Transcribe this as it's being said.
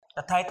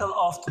The title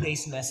of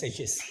today's message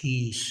is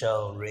He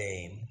Shall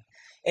Reign.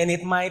 And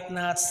it might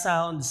not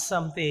sound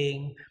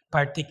something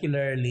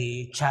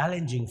particularly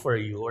challenging for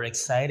you or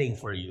exciting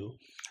for you,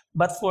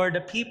 but for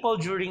the people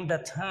during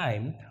that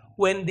time,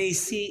 when they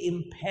see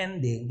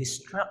impending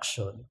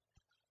destruction,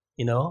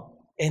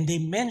 and they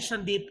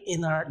mention deep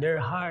in their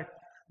heart,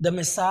 the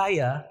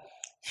Messiah,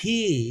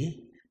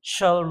 He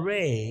shall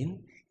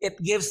reign,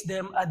 it gives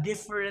them a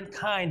different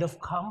kind of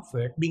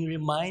comfort, being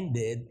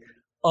reminded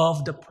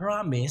of the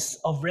promise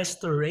of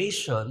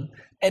restoration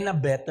and a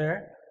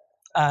better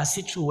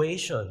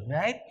situation,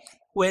 right?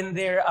 When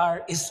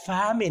is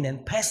famine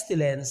and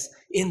pestilence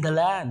in the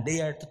land,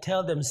 they are to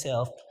tell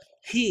themselves,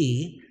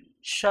 He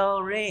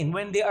shall reign.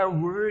 When they are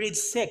worried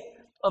sick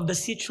of the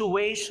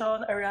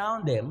situation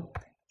around them,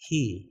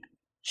 He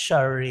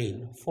shall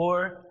reign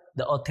for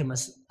the Old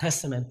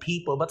Testament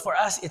people. But for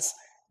us, it's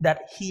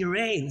that He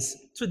reigns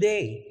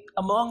today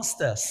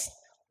amongst us,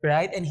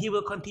 right? And He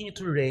will continue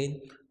to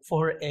reign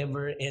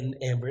forever and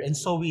ever. And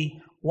so we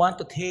want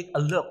to take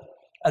a look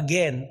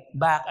again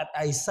back at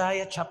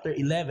Isaiah chapter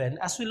 11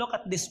 as we look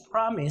at this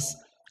promised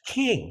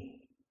king.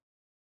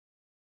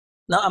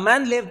 Now, a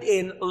man lived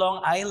in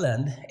Long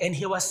Island, and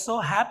he was so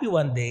happy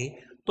one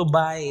day to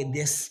buy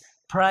this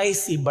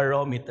pricey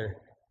barometer,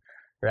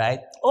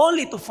 right?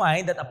 Only to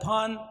find that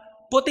upon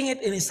putting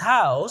it in his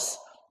house,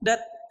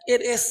 that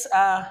it is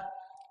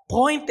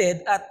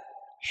pointed at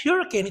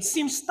hurricane. It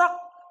seems stuck.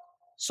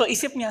 So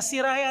isip niya,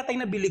 sira yata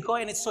yung nabili ko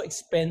and it's so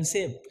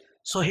expensive.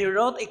 So he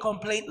wrote a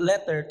complaint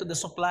letter to the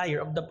supplier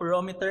of the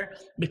barometer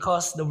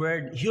because the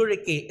word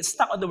hurricane, it's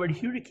stuck on the word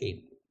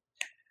hurricane.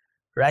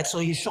 Right? So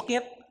he shook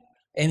it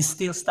and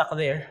still stuck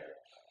there.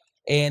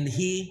 And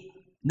the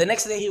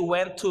next day he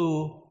went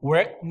to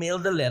work,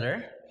 mailed the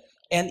letter,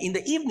 and in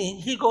the evening,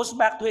 he goes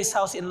back to his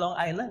house in Long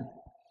Island.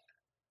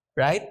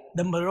 Right?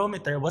 The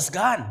barometer was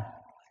gone.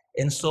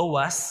 And so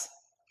was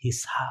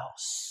his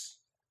house.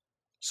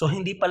 So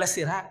hindi pala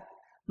sira.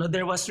 No,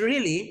 there was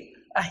really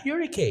a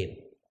hurricane.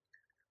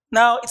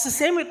 Now, it's the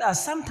same with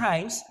us.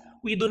 Sometimes,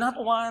 we do not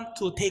want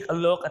to take a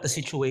look at the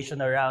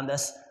situation around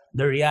us,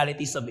 the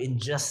realities of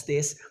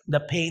injustice,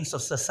 the pains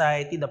of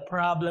society, the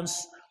problems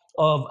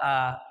of,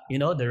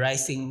 the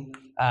rising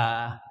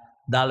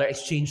dollar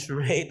exchange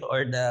rate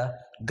or the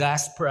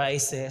gas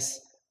prices.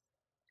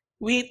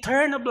 We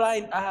turn a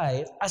blind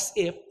eye as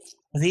if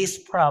these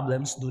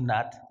problems do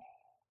not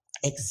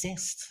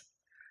exist,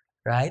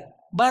 right?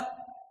 But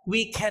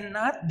we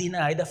cannot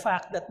deny the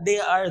fact that they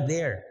are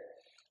there.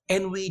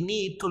 And we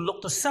need to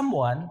look to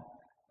someone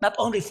not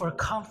only for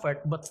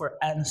comfort, but for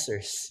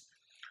answers,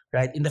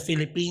 right? In the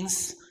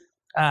Philippines,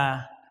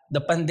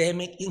 the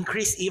pandemic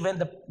increased even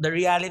the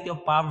reality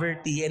of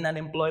poverty and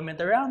unemployment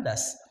around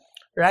us,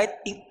 right?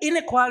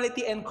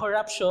 Inequality and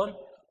corruption,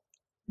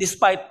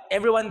 despite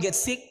everyone gets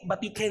sick,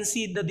 but you can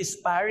see the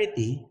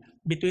disparity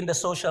between the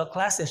social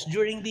classes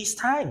during these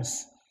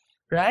times,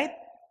 right?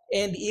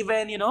 And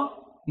even,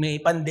 may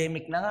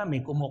pandemic na nga, may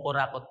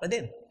kumukurakot pa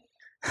din.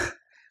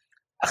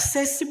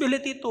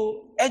 Accessibility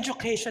to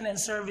education and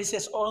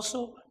services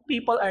also,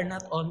 people are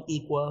not on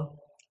equal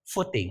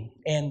footing.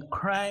 And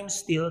crimes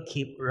still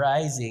keep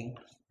rising.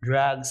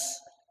 Drugs,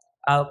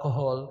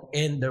 alcohol,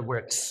 and the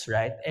works,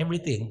 right?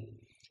 Everything.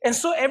 And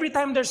so every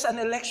time there's an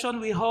election,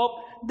 we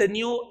hope the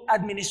new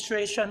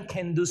administration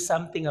can do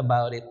something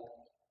about it,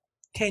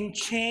 can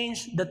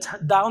change the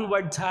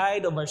downward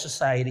tide of our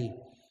society,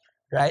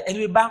 right? And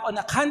we bank on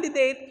a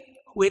candidate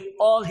with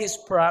all his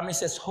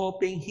promises,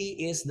 hoping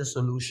he is the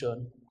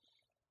solution.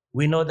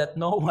 We know that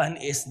no one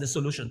is the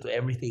solution to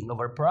everything of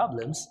our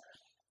problems,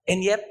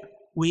 and yet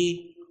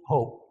we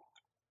hope.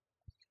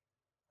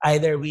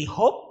 Either we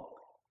hope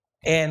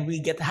and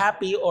we get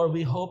happy, or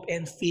we hope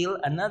and feel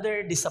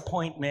another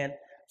disappointment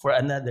for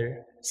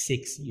another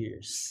 6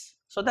 years.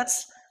 So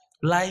that's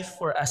life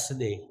for us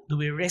today. Do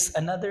we risk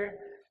another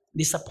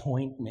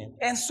disappointment?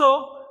 And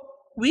so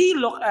we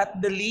look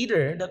at the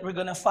leader that we're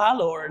going to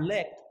follow or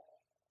elect,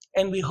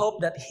 and we hope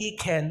that he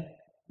can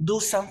do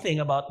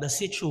something about the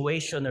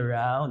situation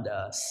around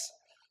us.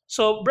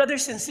 So,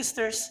 brothers and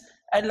sisters,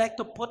 I'd like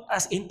to put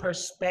us in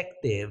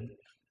perspective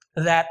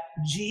that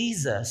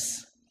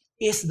Jesus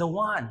is the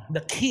one,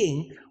 the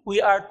King, we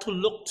are to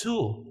look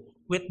to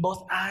with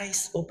both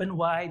eyes open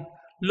wide,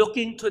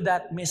 looking to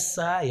that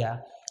Messiah.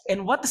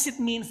 And what does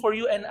it mean for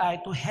you and I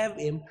to have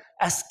him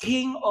as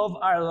King of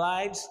our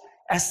lives,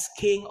 as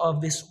King of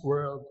this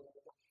world?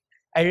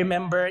 I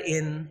remember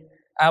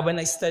when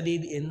I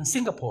studied in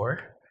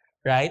Singapore,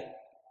 right?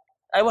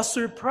 I was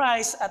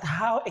surprised at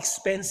how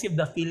expensive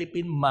the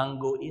Philippine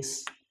mango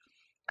is.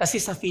 Kasi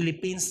sa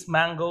Philippines,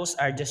 mangoes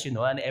are just,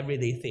 an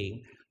everyday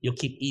thing. You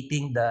keep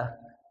eating the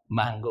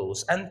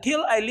mangoes.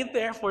 Until I lived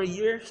there for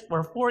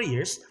 4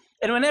 years,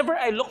 and whenever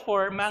I look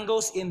for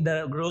mangoes in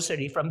the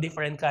grocery from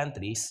different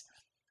countries,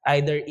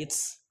 either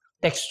its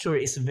texture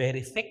is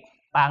very thick,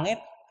 pangit,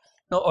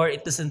 or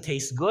it doesn't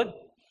taste good,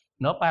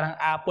 parang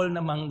apple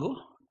na mango.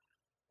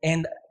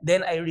 And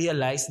then I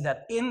realized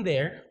that in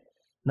there,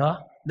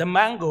 the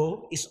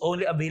mango is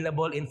only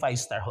available in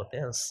 5-star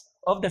hotels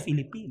of the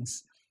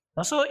Philippines.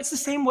 So it's the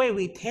same way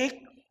we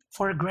take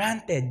for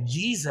granted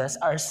Jesus,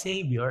 our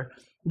Savior,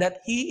 that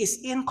He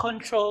is in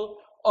control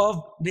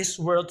of this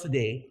world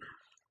today.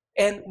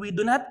 And we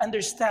do not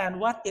understand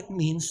what it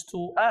means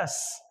to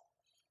us.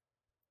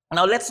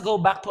 Now let's go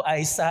back to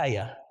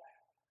Isaiah,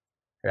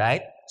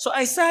 right? So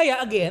Isaiah,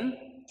 again,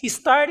 he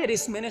started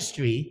his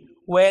ministry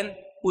when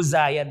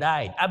Uzziah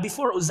died,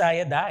 before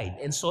Uzziah died.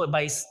 And so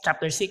by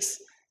chapter 6,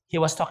 he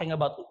was talking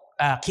about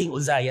King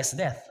Uzziah's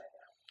death,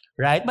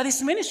 right? But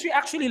his ministry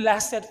actually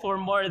lasted for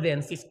more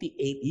than 58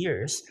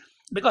 years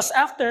because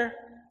after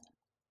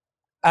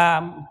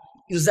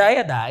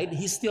Uzziah died,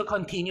 he still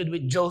continued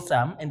with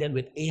Jotham and then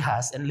with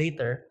Ahaz and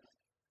later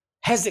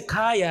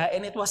Hezekiah.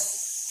 And it was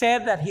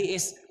said that he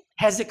is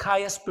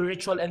Hezekiah's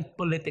spiritual and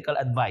political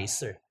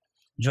advisor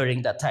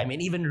during that time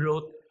and even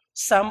wrote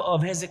some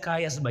of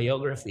Hezekiah's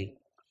biography.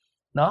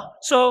 No?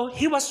 So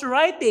he was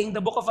writing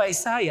the book of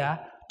Isaiah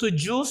to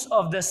Jews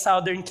of the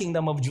southern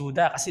kingdom of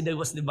Judah kasi there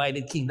was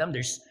divided kingdom.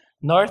 There's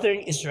northern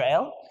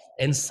Israel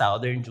and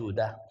southern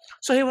Judah.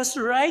 So he was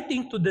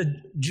writing to the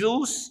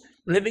Jews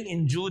living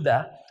in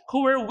Judah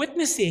who were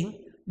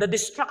witnessing the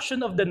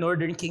destruction of the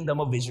northern kingdom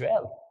of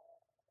Israel.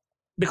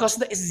 Because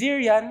the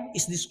Assyrian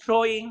is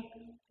destroying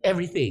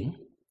everything.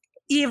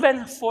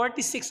 Even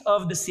 46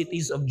 of the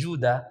cities of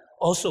Judah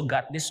also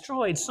got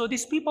destroyed. So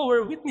these people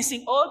were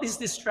witnessing all this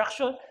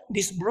destruction,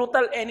 this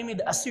brutal enemy,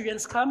 the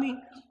Assyrians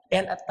coming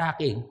and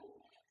attacking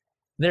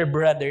their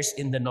brothers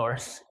in the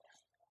north,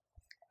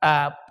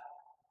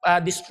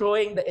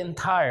 destroying the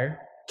entire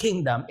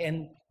kingdom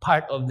and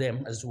part of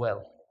them as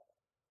well.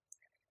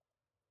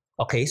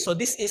 Okay, so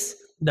this is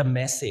the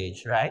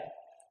message, right?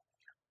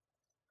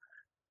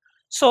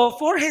 So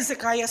for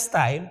Hezekiah's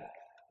time,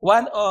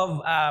 one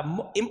of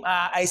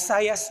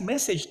Isaiah's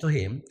message to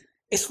him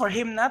is for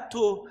him not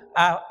to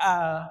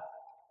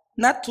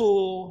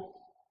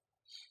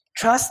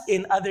trust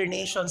in other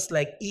nations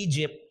like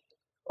Egypt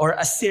or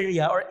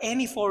Assyria or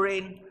any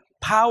foreign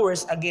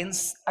powers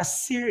against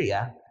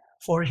Assyria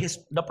for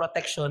the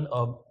protection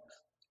of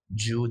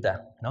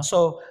Judah.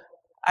 So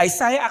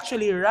Isaiah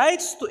actually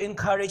writes to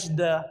encourage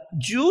the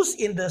Jews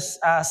in the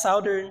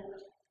southern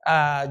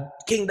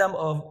kingdom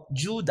of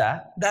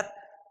Judah that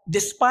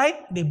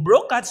despite they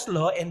broke God's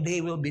law and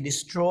they will be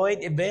destroyed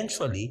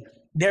eventually,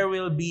 there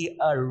will be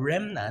a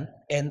remnant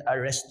and a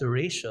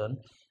restoration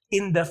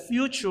in the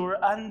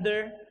future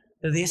under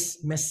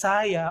this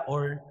Messiah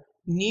or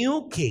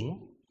new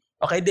king.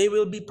 Okay, they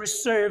will be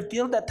preserved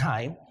till that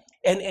time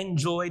and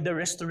enjoy the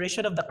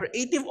restoration of the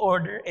creative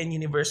order and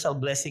universal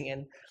blessing.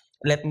 And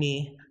let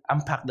me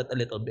unpack that a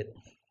little bit.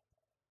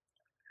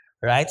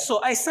 Right?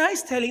 So Isaiah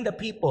is telling the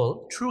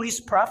people through his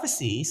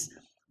prophecies,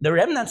 the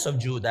remnants of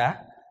Judah,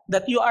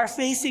 that you are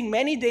facing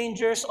many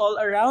dangers all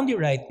around you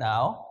right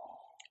now,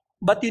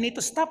 but you need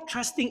to stop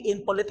trusting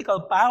in political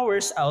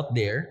powers out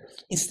there.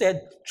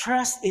 Instead,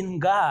 trust in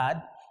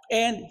God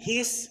and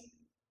His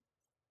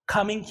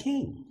coming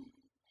King.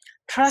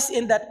 Trust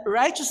in that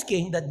righteous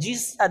King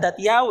that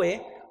Yahweh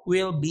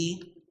will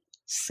be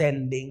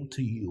sending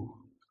to you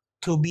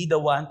to be the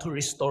one to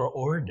restore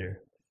order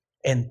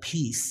and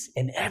peace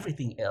and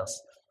everything else.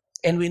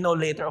 And we know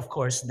later, of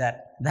course,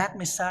 that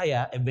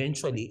Messiah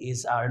eventually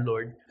is our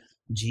Lord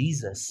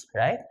Jesus,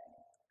 right?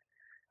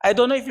 I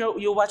don't know if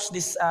you watch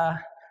this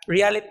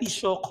reality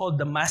show called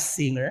The Masked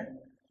Singer,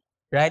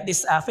 right?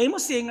 This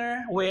famous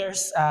singer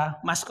wears a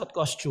mascot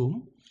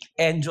costume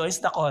and joins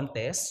the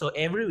contest. So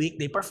every week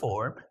they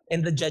perform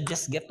and the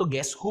judges get to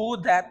guess who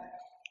that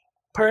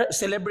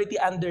celebrity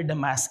under the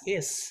mask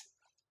is.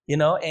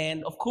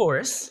 And of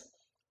course,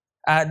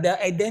 the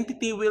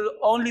identity will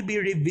only be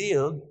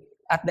revealed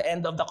at the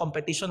end of the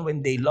competition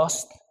when they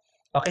lost.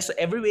 Okay, so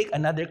every week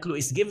another clue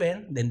is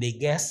given, then they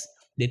guess,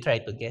 they try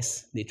to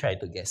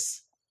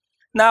guess.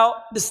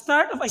 Now, the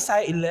start of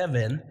Isaiah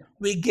 11,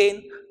 we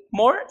gain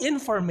more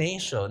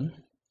information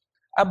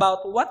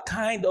about what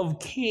kind of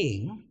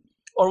king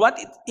or what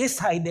his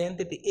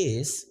identity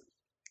is,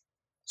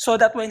 so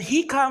that when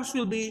he comes,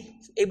 we'll be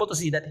able to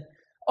see that,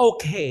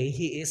 okay,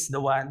 he is the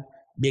one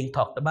being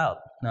talked about.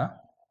 No?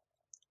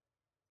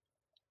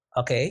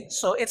 Okay,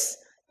 so it's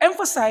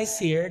emphasized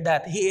here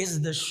that he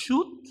is the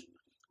shoot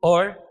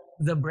or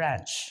the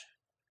branch,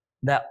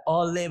 the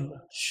olive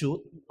shoot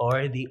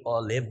or the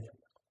olive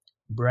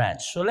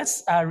branch. So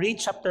let's read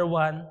chapter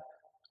 11,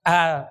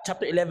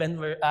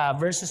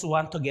 verses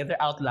 1 together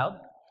out loud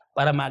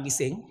para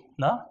magising,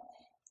 no?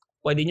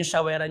 Pwede nyo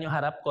shaweran yung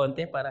harap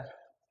konti para...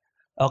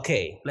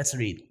 Okay, let's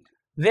read.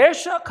 There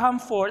shall come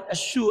forth a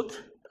shoot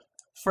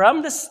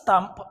from the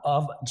stump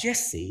of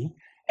Jesse,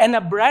 and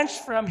a branch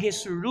from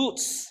his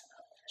roots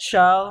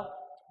shall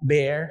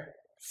bear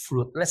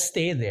fruit. Let's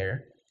stay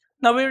there.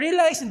 Now we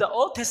realize in the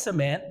Old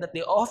Testament that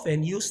they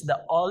often use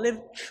the olive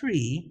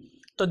tree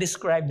to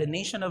describe the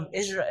nation of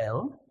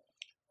Israel,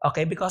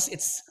 okay, because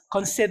it's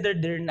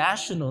considered their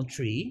national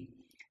tree.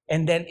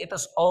 And then it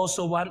is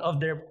also one of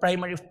their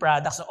primary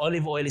products.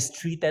 Olive oil is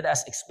treated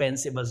as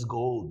expensive as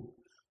gold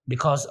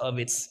because of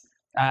it's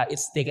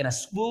taken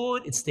as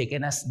food, it's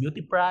taken as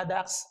beauty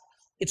products.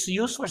 It's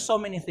used for so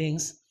many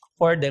things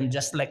for them,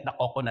 just like the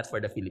coconut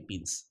for the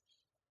Philippines.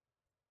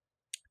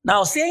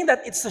 Now, saying that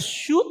it's a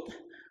shoot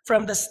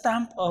from the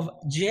stump of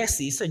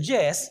Jesse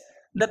suggests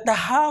that the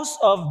house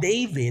of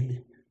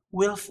David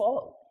will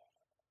fall.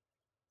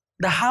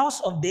 The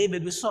house of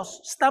David was so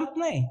stump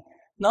na eh.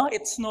 No,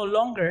 it's no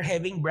longer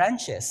having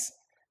branches.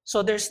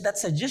 So there's that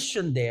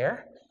suggestion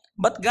there.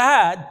 But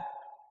God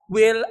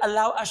will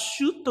allow a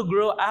shoot to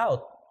grow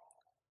out,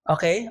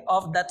 okay,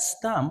 of that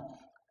stump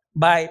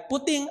by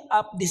putting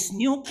up this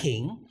new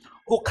king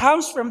who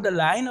comes from the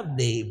line of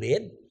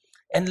David,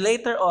 and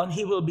later on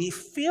he will be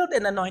filled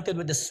and anointed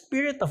with the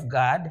Spirit of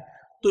God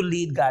to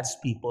lead God's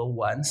people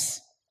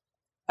once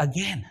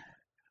again.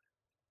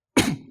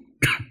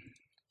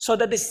 So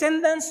the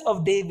descendants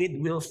of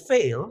David will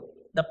fail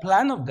the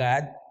plan of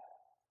God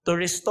to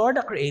restore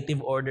the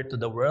creative order to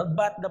the world,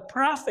 but the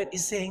prophet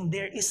is saying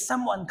there is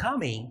someone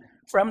coming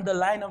from the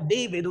line of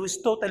David who is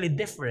totally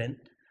different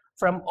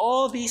from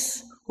all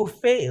these who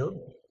failed,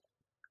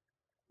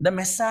 the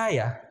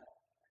Messiah,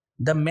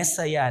 the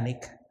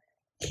Messianic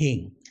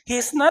King. He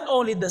is not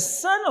only the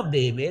son of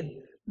David,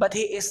 but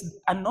he is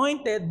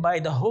anointed by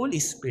the Holy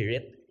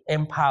Spirit,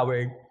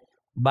 empowered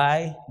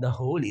by the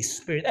Holy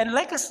Spirit. And I'd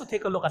like us to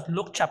take a look at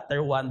Luke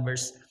chapter 1,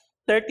 verse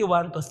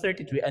 31 to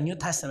 33, a New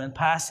Testament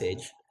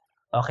passage,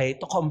 okay,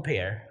 to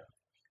compare.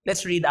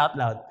 Let's read out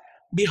loud.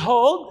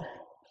 Behold,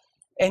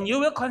 and you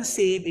will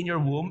conceive in your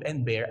womb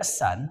and bear a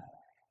son,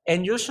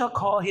 and you shall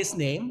call his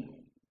name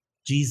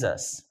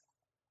Jesus.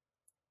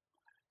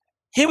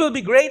 He will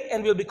be great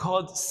and will be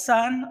called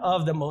Son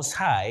of the Most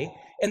High,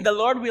 and the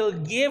Lord will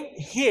give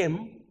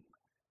him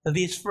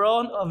the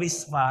throne of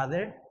his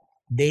father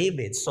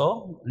David.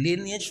 So,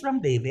 lineage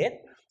from David.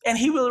 And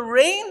he will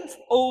reign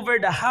over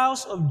the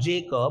house of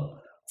Jacob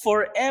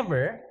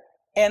forever,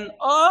 and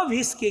of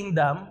his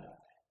kingdom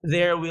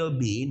there will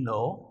be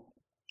no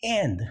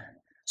end.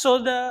 So,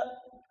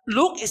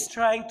 Luke is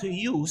trying to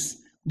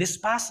use this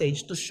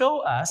passage to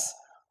show us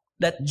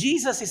that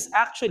Jesus is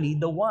actually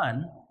the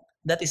one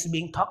that is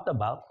being talked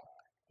about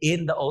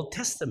in the Old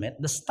Testament,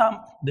 the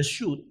stump, the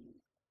shoot,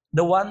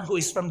 the one who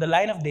is from the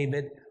line of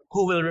David,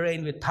 who will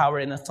reign with power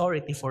and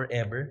authority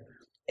forever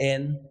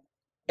and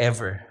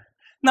ever.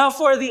 Now,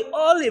 for the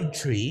olive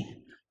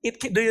tree,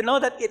 do you know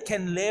that it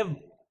can live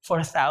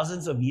for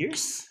thousands of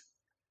years?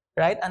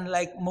 Right?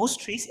 Unlike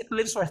most trees, it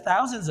lives for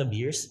thousands of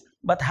years.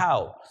 But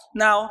how?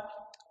 Now,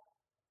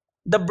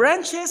 the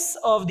branches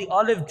of the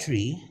olive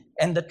tree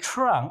and the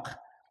trunk,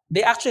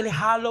 they actually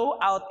hollow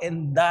out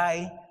and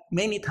die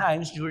many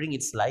times during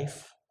its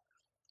life.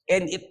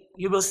 And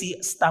you will see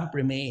a stump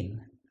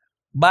remain.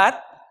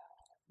 But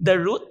the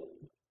root,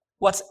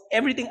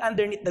 everything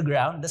underneath the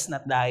ground does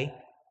not die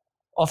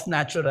of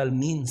natural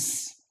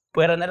means.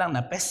 Pwera na lang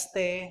na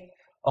peste,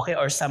 okay,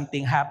 or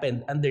something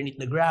happened underneath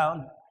the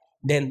ground,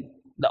 then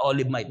the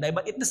olive might die.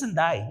 But it doesn't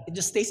die. It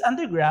just stays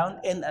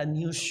underground, and a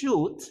new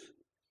shoot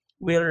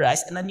will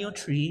rise, and a new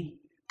tree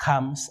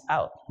comes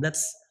out.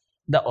 That's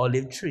the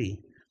olive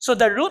tree. So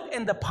the root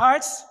and the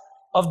parts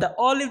of the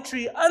olive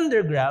tree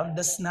underground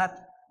does not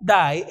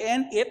die,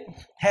 and it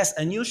has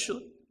a new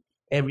shoot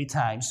every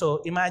time.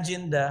 So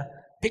imagine the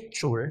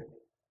picture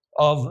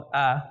of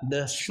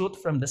the shoot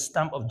from the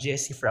stump of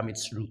Jesse from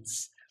its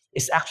roots.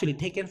 It's actually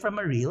taken from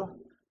a real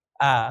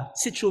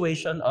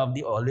situation of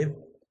the olive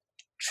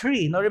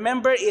tree. Now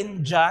remember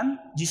in John,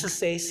 Jesus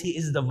says he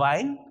is the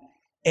vine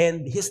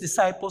and his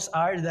disciples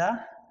are the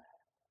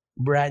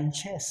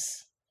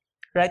branches.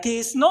 Right? He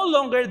is no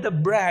longer the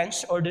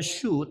branch or the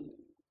shoot.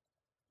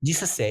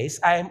 Jesus says,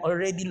 I am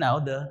already now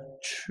the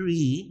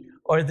tree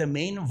or the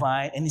main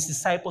vine, and his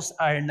disciples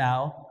are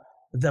now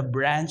the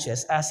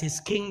branches as his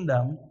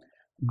kingdom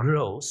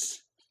grows,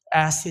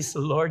 as his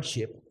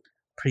lordship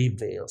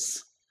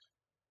prevails.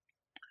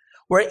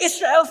 Where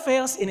Israel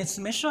fails in its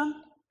mission,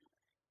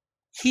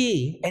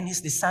 he and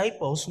his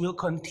disciples will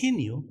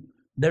continue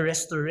the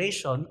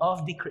restoration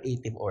of the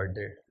creative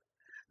order.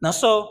 Now,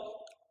 so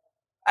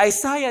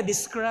Isaiah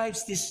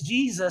describes this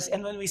Jesus,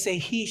 and when we say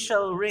he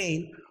shall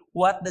reign,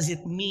 what does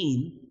it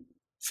mean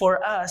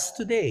for us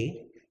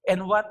today?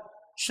 And what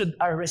should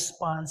our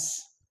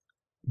response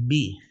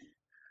be?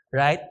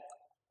 Right?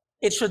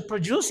 It should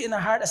produce in our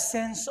heart a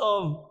sense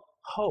of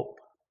hope.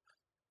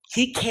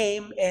 He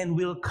came and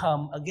will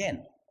come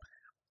again,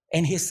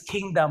 and his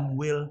kingdom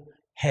will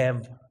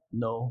have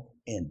no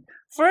end.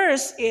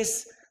 First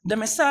is the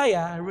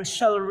Messiah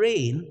shall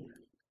reign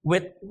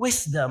with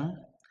wisdom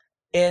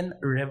and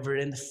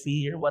reverent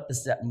fear. What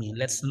does that mean?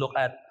 Let's look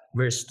at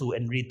verse 2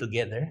 and read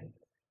together.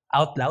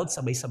 Out loud,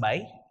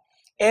 sabay-sabay.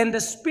 And the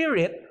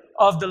Spirit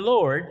of the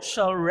Lord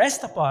shall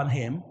rest upon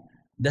him,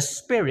 the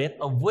Spirit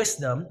of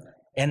wisdom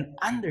and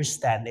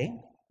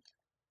understanding,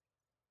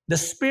 the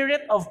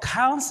Spirit of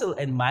counsel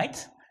and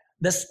might,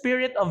 the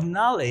Spirit of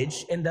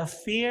knowledge and the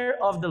fear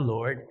of the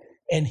Lord,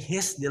 and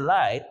his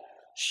delight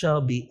shall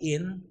be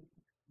in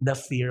the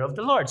fear of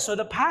the Lord. So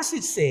the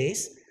passage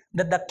says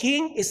that the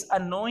king is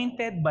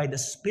anointed by the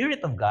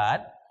Spirit of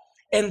God,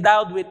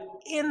 endowed with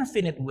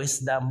infinite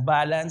wisdom,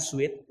 balanced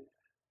with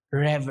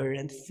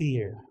reverent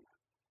fear.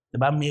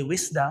 Diba? May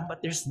wisdom,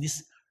 but there's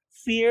this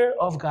fear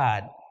of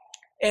God,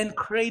 and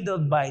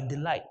cradled by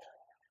delight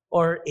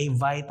or a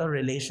vital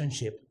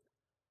relationship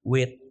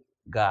with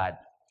God.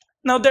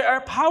 Now, there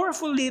are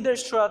powerful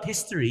leaders throughout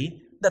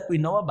history that we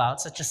know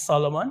about, such as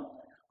Solomon,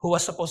 who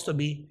was supposed to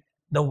be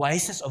the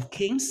wisest of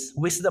kings,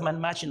 wisdom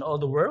unmatched in all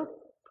the world,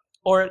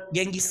 or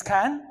Genghis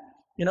Khan,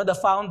 the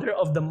founder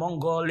of the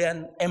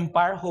Mongolian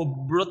Empire,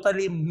 who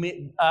brutally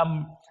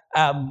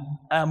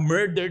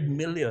murdered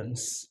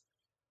millions,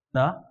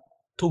 no?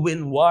 To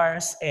win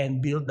wars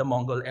and build the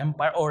Mongol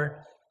Empire,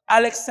 or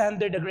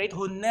Alexander the Great,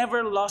 who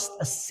never lost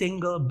a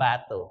single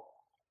battle.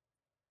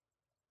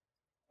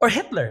 Or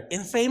Hitler,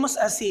 infamous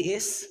as he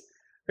is,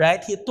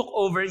 right? He took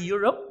over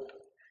Europe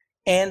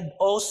and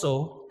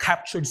also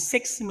captured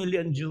 6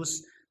 million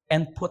Jews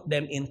and put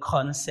them in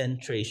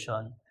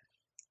concentration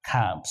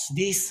camps.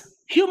 These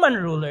human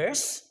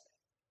rulers,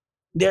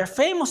 they're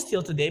famous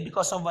still today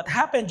because of what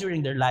happened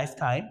during their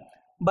lifetime,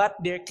 but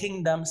their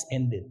kingdoms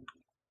ended,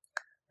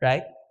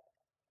 right?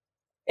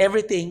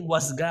 Everything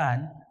was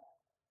gone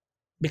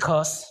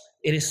because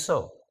it is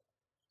so.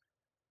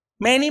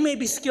 Many may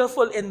be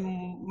skillful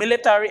in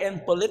military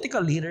and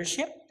political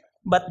leadership,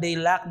 but they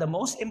lack the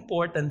most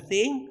important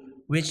thing,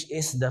 which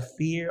is the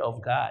fear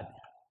of God.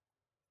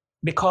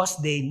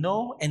 Because they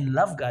know and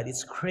love God,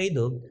 it's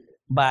cradled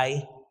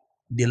by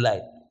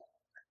delight.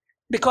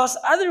 Because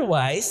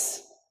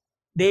otherwise,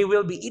 they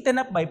will be eaten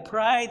up by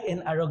pride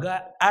and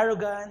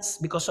arrogance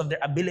because of their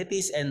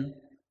abilities and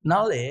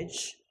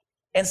knowledge,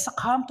 and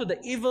succumb to the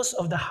evils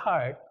of the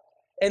heart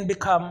and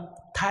become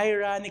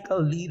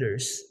tyrannical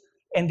leaders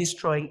and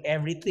destroying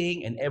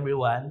everything and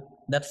everyone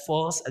that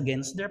falls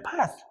against their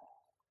path.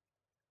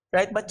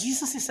 Right? But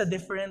Jesus is a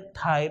different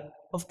type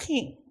of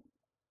king.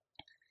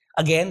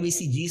 Again, we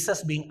see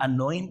Jesus being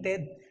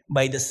anointed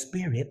by the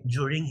Spirit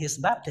during his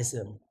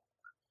baptism.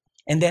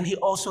 And then he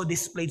also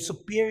displayed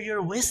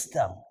superior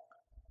wisdom,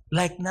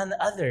 like none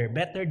other,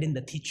 better than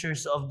the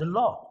teachers of the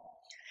law.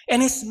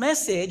 And his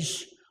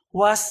message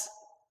was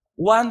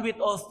one with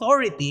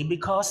authority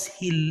because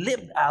he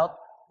lived out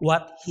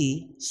what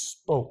he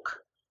spoke.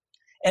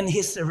 And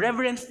his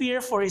reverent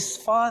fear for his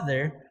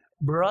Father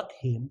brought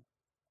him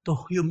to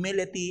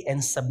humility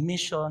and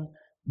submission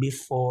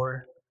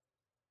before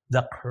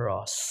the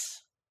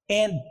cross.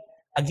 And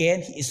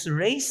again, he is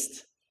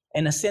raised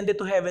and ascended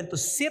to heaven to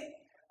sit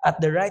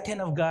at the right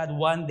hand of God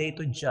one day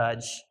to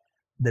judge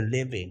the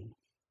living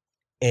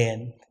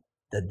and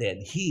the dead.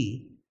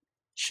 He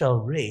shall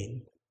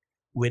reign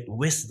with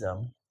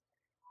wisdom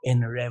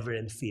and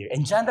reverent fear.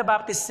 And John the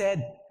Baptist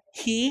said,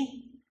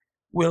 he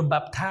will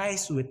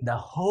baptize with the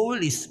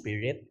Holy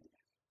Spirit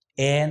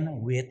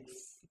and with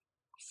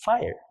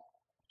fire.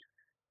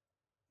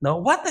 Now,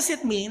 what does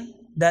it mean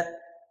that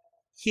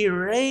he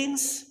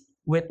reigns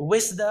with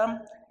wisdom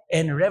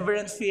and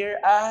reverent fear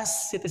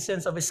as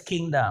citizens of his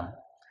kingdom?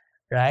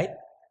 Right?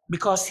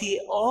 Because he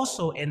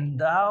also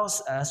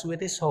endows us with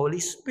his Holy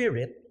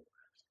Spirit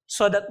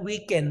so that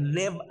we can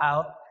live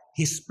out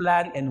his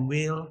plan and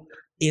will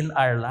in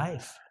our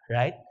life,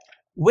 right?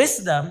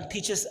 Wisdom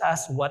teaches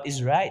us what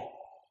is right.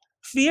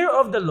 Fear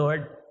of the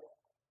Lord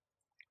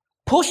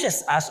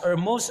pushes us or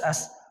moves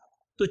us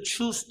to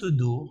choose to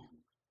do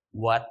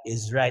what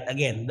is right.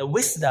 Again, the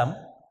wisdom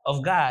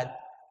of God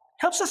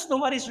helps us know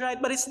what is right,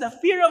 but it's the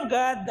fear of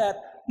God that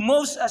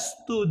moves us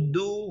to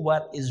do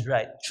what is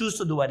right, choose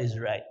to do what is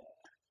right.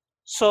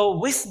 So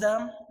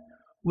wisdom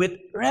with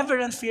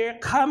reverent fear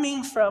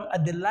coming from a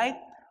delight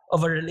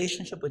of a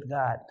relationship with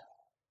God.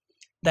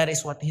 That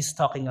is what he's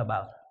talking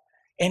about.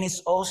 And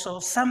it's also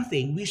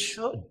something we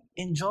should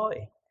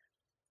enjoy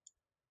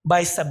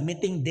by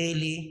submitting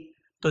daily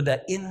to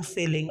the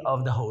infilling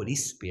of the Holy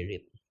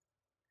Spirit.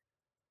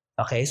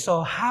 Okay,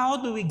 so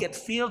how do we get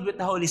filled with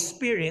the Holy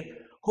Spirit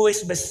who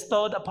is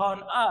bestowed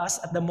upon us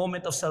at the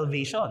moment of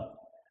salvation?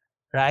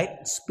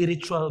 Right?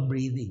 Spiritual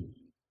breathing.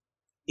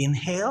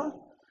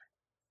 Inhale,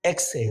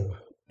 exhale.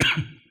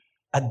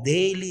 A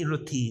daily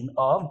routine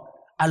of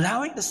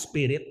allowing the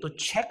Spirit to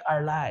check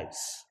our lives.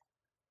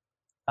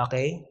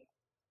 Okay?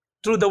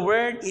 Through the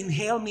word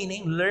inhale,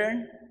 meaning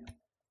learn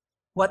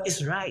what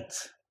is right.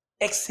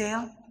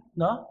 Exhale,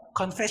 no?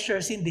 Confess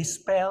your sin,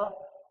 dispel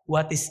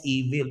what is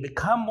evil.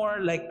 Become more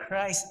like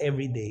Christ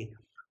every day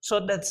so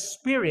that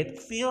Spirit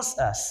fills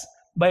us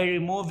by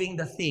removing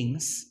the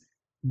things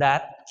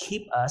that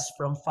keep us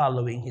from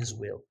following his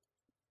will.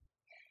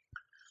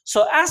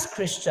 So as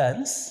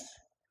Christians,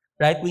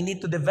 right, we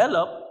need to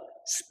develop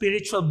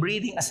spiritual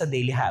breathing as a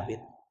daily habit,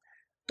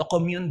 to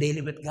commune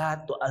daily with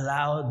God, to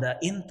allow the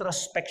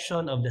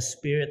introspection of the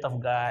Spirit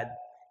of God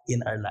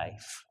in our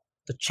life,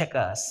 to check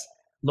us.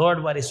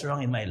 Lord, what is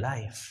wrong in my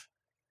life?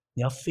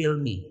 Fill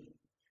me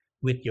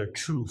with your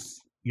truth,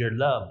 your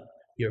love,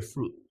 your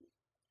fruit.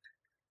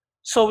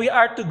 So we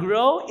are to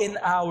grow in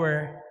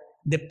our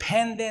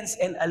dependence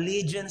and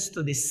allegiance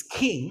to this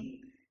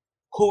King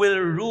who will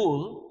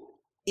rule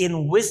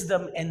in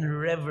wisdom and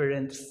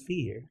reverent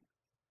fear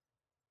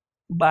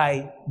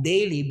by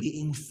daily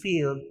being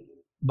filled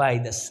by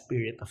the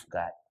Spirit of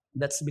God.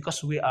 That's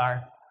because we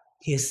are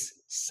his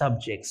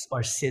subjects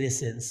or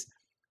citizens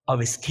of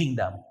his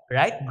kingdom,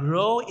 right?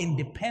 Grow in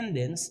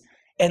dependence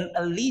and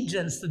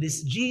allegiance to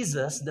this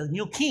Jesus, the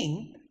new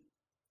king,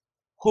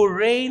 who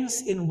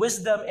reigns in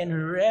wisdom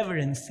and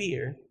reverent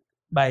fear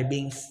by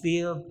being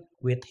filled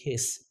with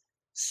his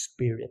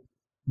spirit,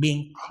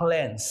 being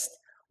cleansed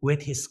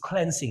with his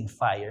cleansing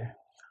fire,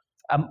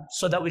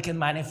 so that we can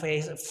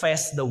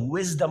manifest the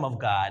wisdom of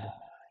God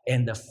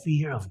and the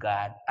fear of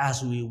God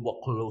as we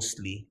walk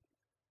closely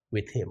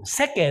with him.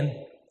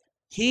 Second,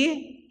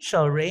 he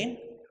shall reign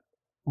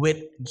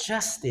with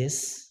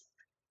justice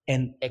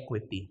and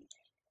equity.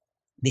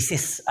 This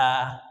is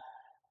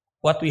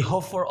what we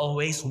hope for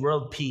always,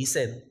 world peace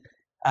and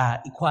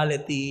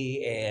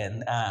equality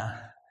and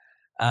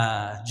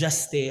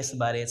justice,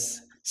 but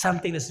it's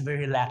something that's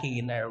very lacking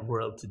in our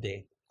world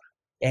today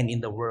and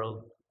in the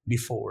world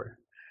before,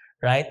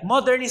 right?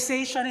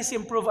 Modernization has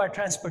improved our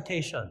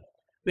transportation.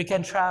 We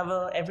can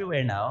travel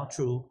everywhere now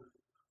through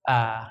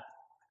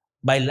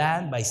by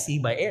land, by sea,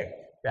 by air,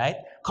 right?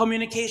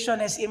 Communication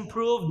has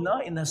improved, no?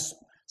 In a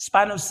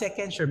span of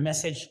seconds, your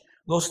message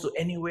goes to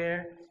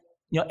anywhere.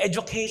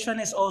 Education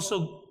has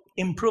also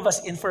improved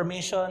as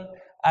information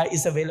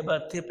is available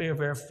at the tip of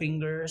your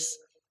fingers.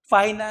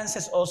 Finance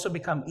has also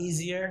become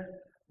easier.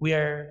 We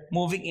are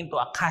moving into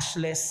a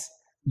cashless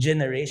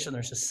generation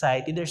or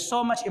society. There's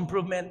so much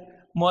improvement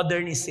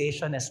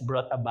modernization has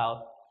brought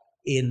about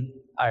in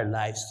our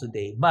lives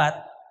today.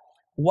 But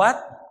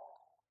what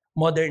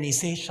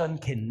modernization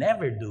can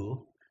never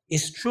do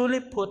is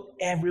truly put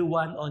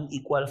everyone on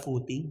equal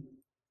footing,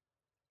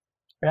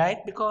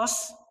 right?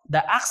 Because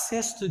the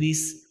access to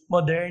this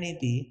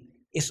modernity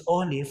is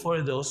only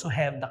for those who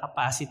have the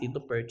capacity to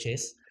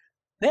purchase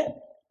them,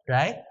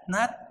 right?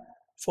 Not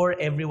for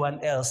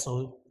everyone else.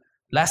 So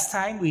last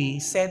time we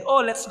said,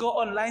 let's go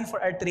online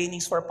for our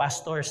trainings for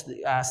pastors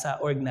sa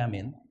org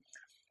namin,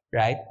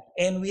 right?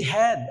 And we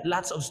had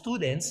lots of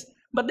students,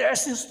 but there are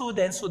still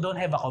students who don't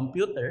have a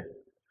computer,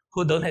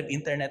 who don't have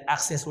internet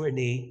access where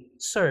they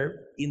serve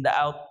in the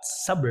out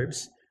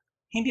suburbs.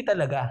 Hindi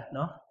talaga,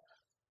 no?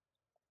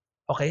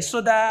 Okay,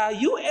 so the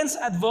UN's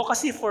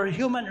advocacy for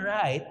human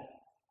rights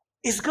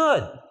is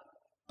good,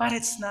 but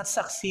it's not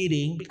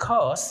succeeding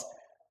because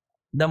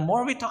the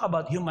more we talk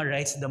about human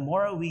rights, the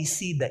more we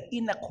see the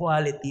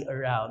inequality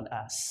around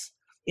us.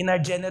 In our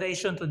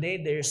generation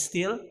today, there's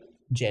still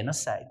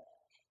genocide.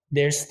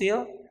 There's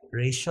still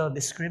racial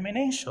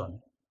discrimination.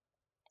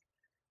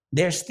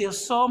 There's still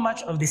so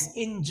much of this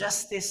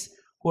injustice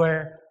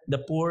where the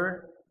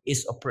poor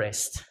is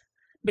oppressed.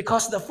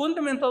 Because the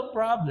fundamental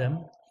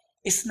problem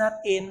is not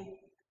in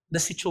the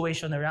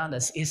situation around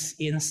us, it's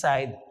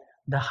inside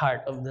the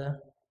heart of the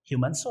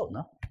human soul,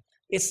 no?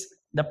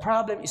 The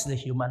problem is the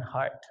human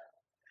heart.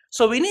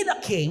 So we need a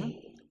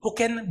king who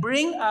can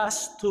bring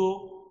us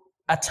to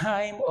a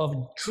time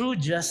of true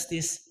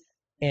justice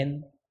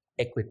and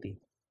equity.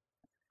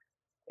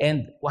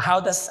 And how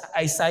does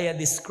Isaiah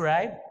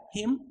describe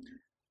him?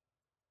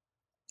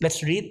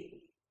 Let's read.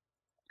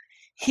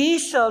 He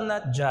shall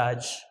not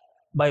judge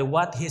by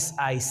what his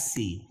eyes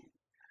see,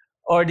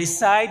 or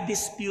decide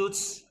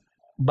disputes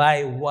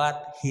by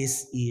what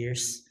his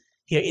ears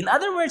hear. In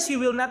other words, he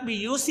will not be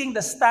using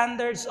the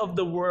standards of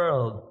the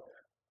world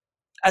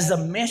as a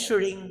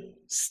measuring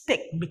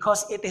stick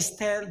because it is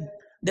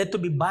tended to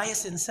be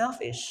biased and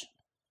selfish.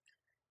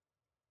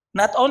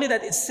 Not only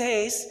that, it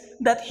says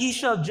that he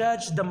shall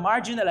judge the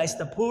marginalized,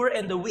 the poor,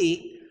 and the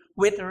weak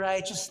with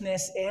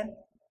righteousness and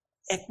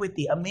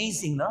equity.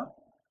 Amazing, no?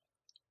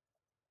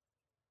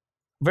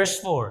 Verse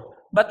 4,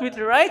 but with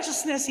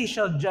righteousness he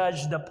shall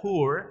judge the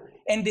poor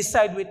and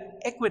decide with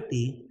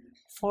equity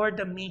for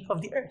the meek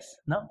of the earth.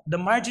 No? The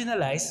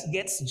marginalized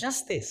gets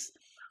justice.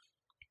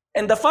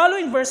 And the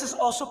following verses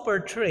also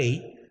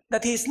portray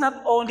that he is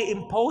not only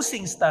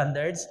imposing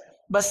standards,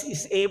 but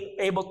is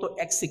able to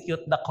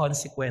execute the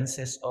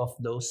consequences of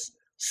those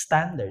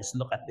standards.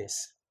 Look at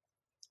this.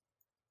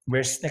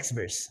 Next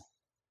verse.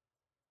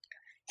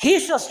 He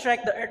shall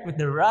strike the earth with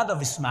the rod of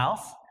his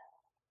mouth,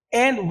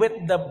 and with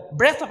the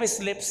breath of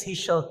his lips he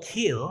shall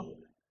kill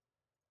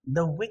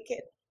the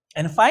wicked.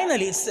 And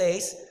finally it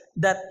says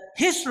that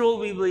his rule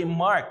will be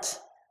marked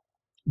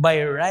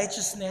by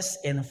righteousness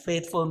and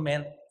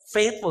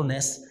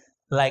faithfulness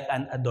like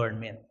an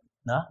adornment.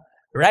 No?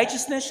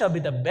 Righteousness shall be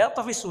the belt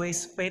of his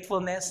waist,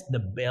 faithfulness the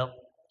belt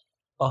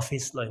of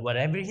his loin.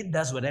 Whatever he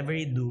does, whatever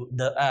he do,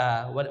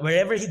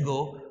 wherever he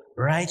go,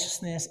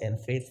 righteousness and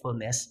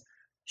faithfulness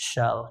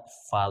shall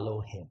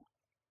follow him.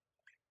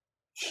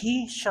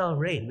 He shall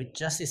reign with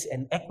justice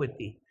and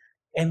equity.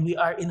 And we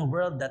are in a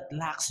world that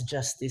lacks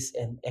justice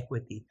and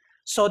equity.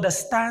 So the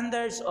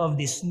standards of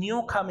this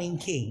new coming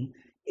king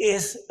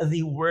is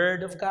the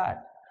word of God.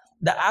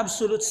 The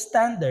absolute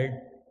standard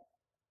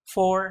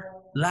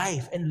for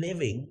life and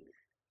living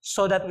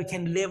so that we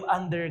can live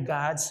under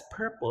God's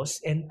purpose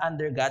and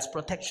under God's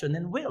protection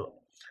and will.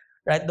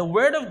 Right? The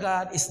word of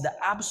God is the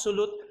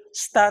absolute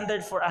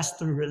standard for us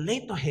to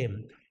relate to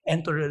him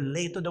and to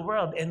relate to the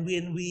world. And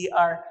when we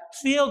are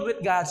filled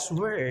with God's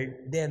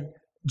word, then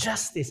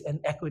justice and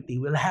equity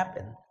will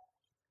happen.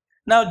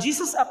 Now,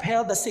 Jesus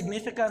upheld the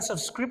significance of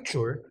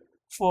Scripture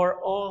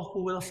for all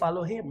who will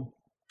follow him.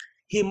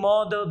 He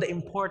modeled the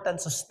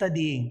importance of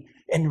studying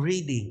and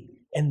reading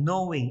and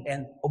knowing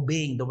and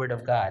obeying the word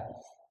of God.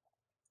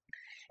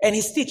 And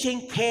his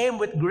teaching came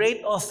with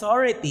great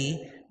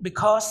authority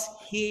because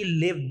he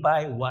lived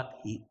by what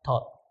he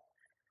taught.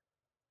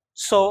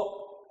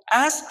 So,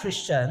 as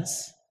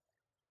Christians,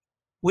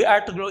 we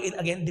are to grow in,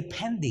 again,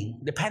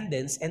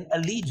 dependence and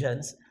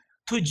allegiance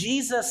to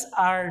Jesus,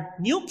 our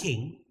new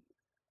King,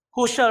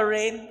 who shall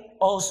reign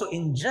also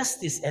in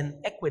justice and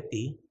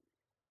equity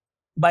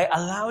by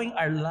allowing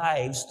our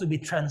lives to be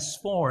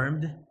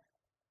transformed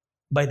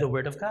by the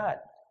Word of God.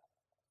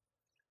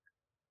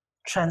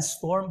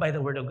 Transformed by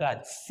the Word of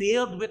God,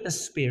 filled with the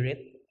Spirit,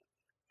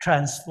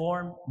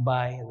 transformed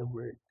by the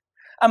Word.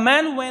 A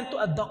man went to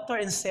a doctor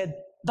and said,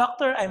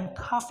 "Doctor, I'm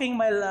coughing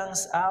my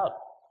lungs out,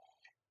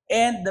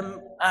 and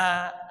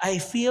I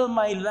feel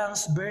my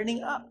lungs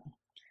burning up.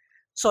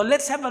 So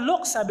let's have a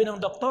look," sabi ng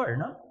doktor,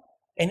 no?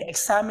 And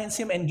examines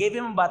him and gave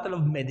him a bottle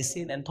of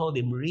medicine and told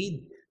him,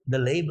 "Read the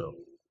label."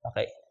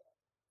 Okay?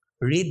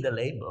 Read the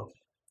label.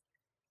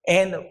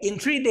 And in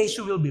 3 days,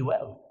 you will be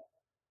well.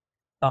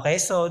 Okay,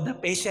 so the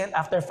patient,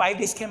 after 5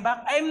 days, came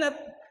back, "I'm not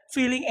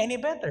feeling any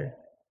better."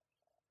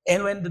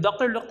 And when the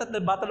doctor looked at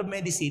the bottle of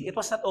medicine, it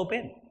was not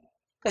open.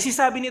 Kasi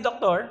sabi ni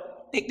doctor,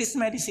 "Take this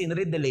medicine,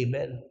 read the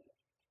label."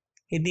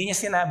 Hindi niya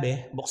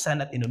sinabi,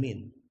 buksan at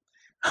inumin.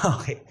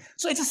 Okay,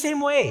 so it's the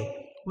same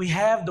way. We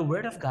have the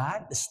Word of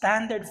God, the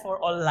standard for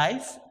all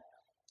life,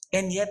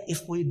 and yet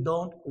if we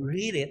don't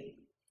read it,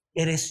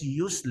 it is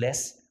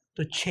useless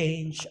to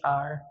change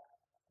our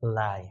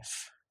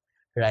life,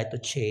 right? To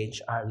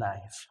change our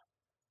life.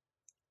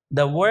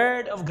 The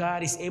Word of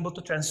God is able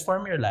to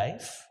transform your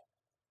life,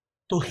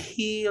 to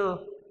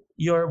heal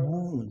your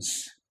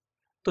wounds,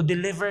 to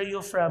deliver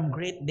you from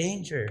great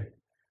danger,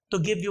 to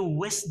give you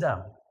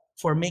wisdom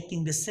for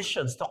making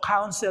decisions, to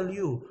counsel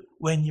you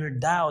when you're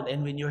down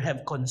and when you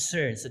have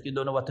concerns that you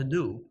don't know what to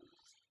do.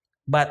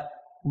 But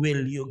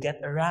will you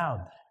get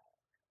around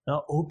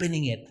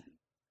opening it?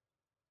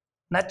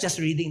 Not just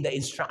reading the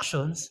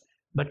instructions,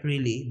 but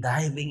really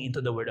diving into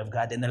the Word of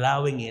God and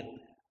allowing it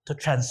to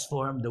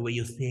transform the way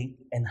you think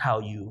and how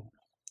you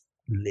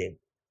live.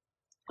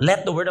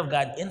 Let the Word of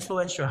God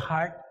influence your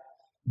heart,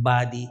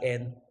 body,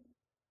 and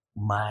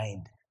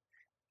mind.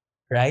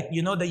 Right?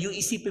 You know the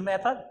UECP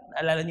method?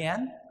 Alala niyo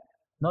yan?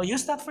 No,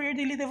 use that for your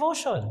daily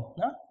devotion.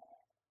 No?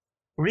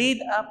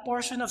 Read a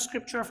portion of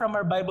Scripture from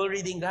our Bible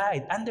reading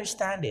guide.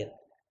 Understand it.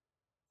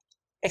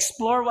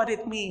 Explore what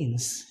it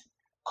means.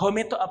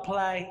 Commit to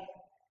apply.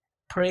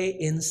 Pray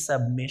in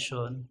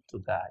submission to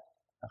God.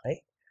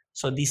 Okay?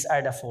 So these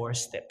are the 4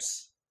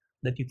 steps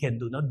that you can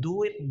do. No?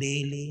 Do it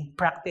daily.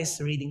 Practice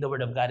reading the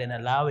Word of God and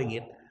allowing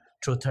it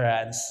to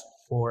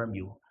transform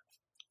you.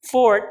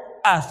 Third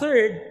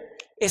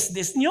is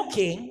this new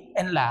king,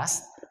 and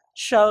last,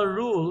 shall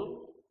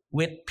rule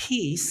with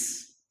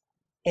peace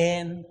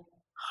and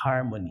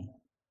harmony.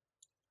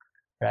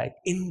 Right?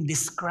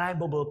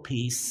 Indescribable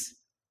peace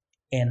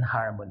and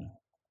harmony.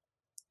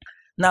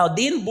 Now,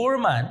 Dean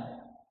Boorman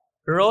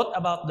wrote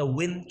about the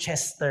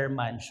Winchester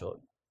Mansion.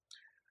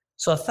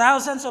 So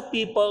thousands of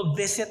people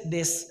visit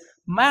this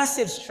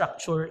massive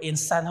structure in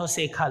San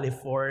Jose,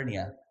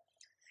 California.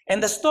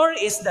 And the story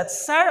is that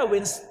Sarah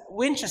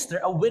Winchester,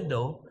 a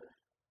widow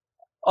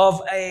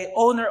of an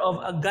owner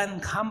of a gun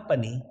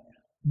company,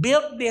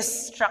 built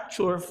this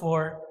structure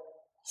for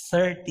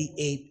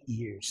 38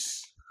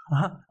 years.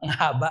 Ang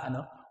haba,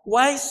 no?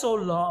 Why so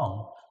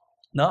long?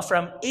 No,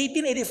 from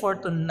 1884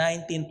 to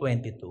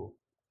 1922.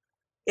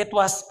 It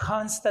was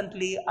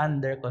constantly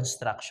under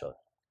construction.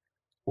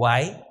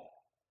 Why?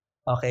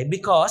 Okay,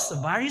 because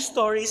various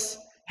stories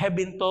have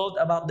been told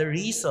about the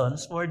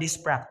reasons for this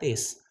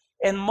practice.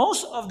 And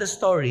most of the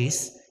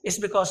stories is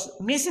because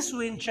Mrs.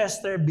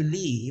 Winchester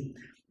believed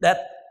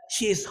that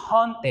she is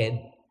haunted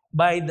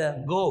by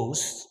the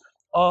ghosts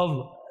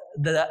of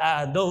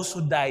those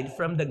who died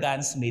from the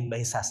guns made by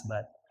his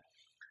husband.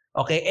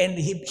 Okay, and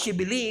she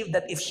believed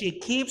that if she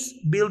keeps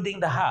building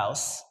the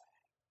house,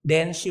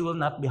 then she will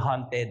not be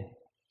haunted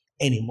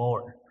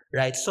anymore,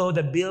 right? So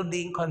the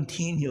building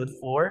continued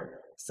for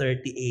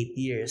 38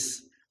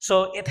 years.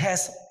 So it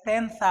has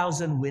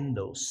 10,000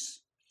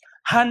 windows,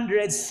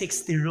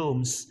 160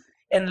 rooms,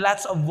 and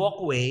lots of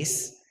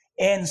walkways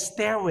and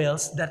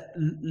stairwells that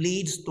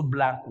leads to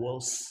blank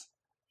walls.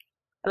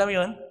 Alam mo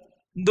yun?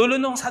 Dulo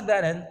nung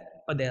hagdanan,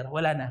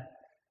 wala na.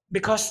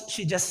 Because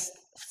she just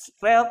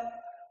felt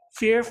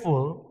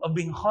fearful of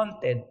being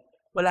haunted.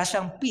 Wala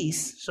siyang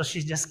peace, so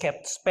she just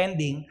kept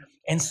spending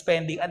and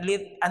spending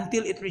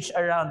until it reached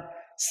around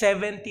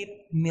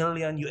 $70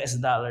 million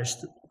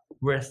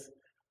worth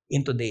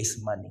in today's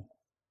money.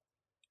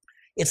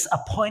 It's a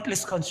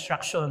pointless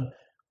construction.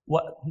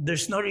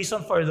 There's no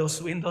reason for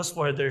those windows,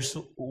 for those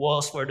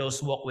walls, for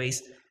those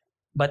walkways,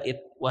 but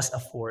it was a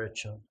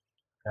fortune,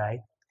 right?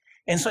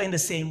 And so in the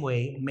same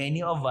way,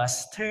 many of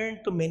us turn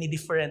to many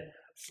different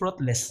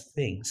fruitless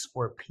things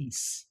for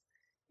peace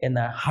and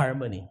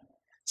harmony.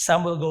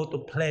 Some will go to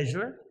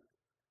pleasure,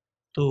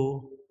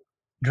 to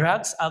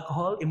drugs,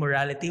 alcohol,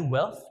 immorality,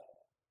 wealth,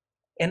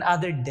 and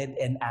other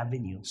dead-end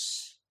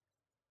avenues,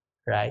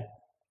 right?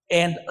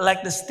 And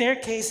like the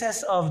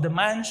staircases of the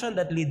mansion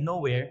that lead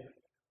nowhere,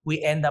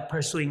 we end up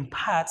pursuing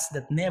paths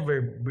that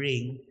never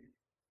bring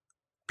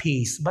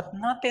peace. But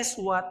notice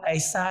what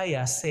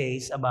Isaiah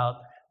says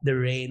about the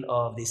reign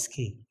of this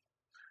king.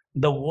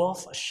 The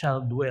wolf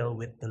shall dwell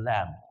with the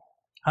lamb.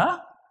 Huh?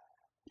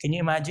 Can you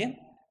imagine?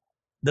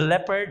 The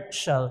leopard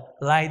shall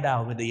lie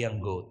down with the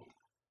young goat.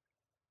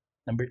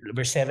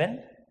 Verse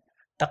 7.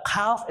 The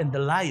calf and the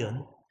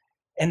lion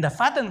and the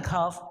fattened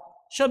calf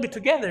shall be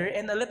together,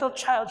 and a little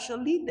child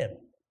shall lead them.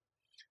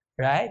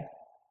 Right?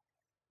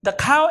 The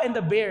cow and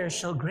the bear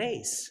shall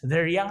graze.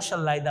 Their young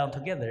shall lie down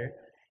together,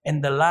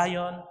 and the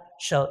lion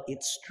shall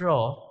eat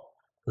straw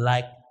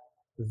like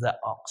the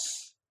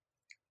ox.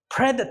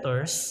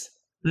 Predators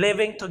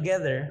living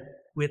together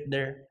with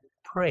their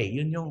prey.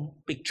 Yun yung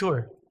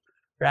picture.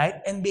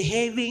 Right? And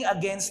behaving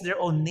against their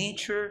own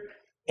nature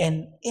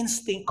and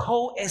instinct,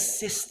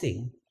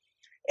 coexisting.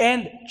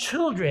 And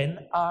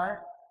children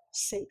are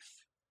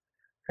safe.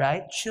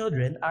 Right?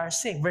 Children are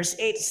safe. Verse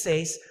 8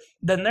 says,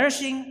 the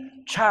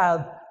nursing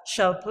child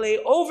shall play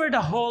over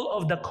the hole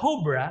of the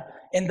cobra,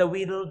 and the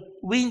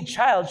weaned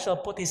child shall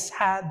put his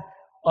hand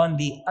on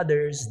the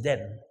other's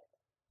den.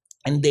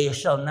 And they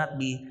shall not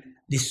be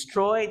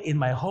destroyed in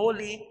my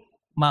holy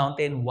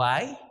mountain.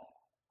 Why?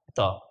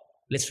 Ito,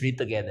 let's read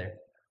together.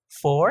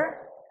 For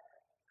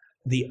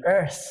the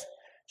earth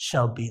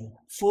shall be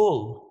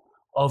full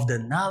of the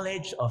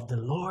knowledge of the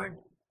Lord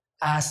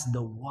as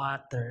the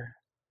water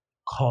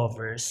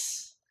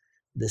covers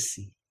the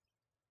sea.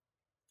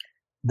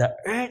 The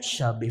earth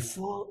shall be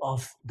full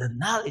of the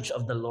knowledge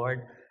of the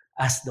Lord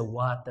as the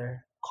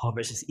water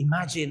covers the sea.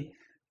 Imagine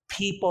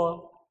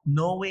people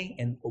knowing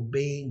and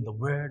obeying the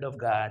word of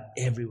God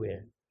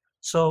everywhere.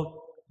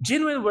 So,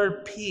 genuine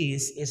world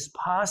peace is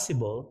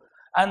possible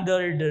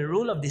under the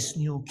rule of this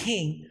new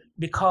king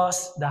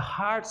because the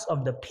hearts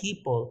of the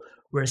people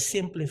were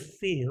simply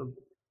filled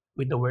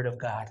with the word of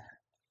God.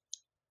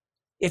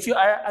 If you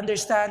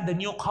understand the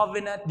new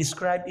covenant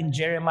described in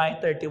Jeremiah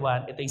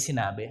 31, ito yung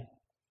sinabi.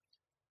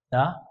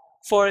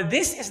 For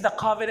this is the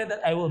covenant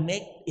that I will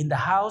make in the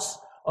house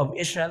of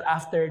Israel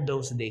after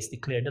those days,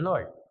 declare the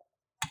Lord.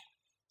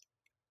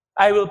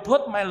 I will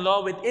put my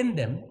law within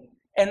them,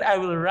 and I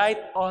will write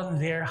on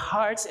their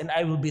hearts, and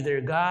I will be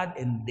their God,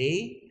 and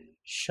they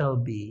shall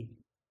be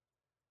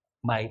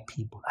my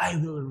people. I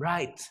will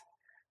write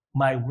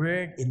my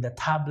word in the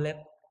tablet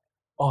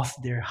of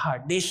their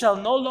heart. They shall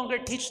no longer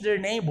teach their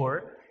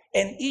neighbor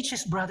and each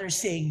his brother,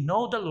 saying,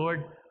 know the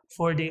Lord,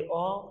 for they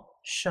all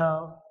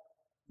shall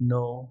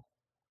know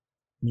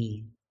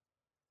me.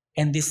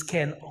 And this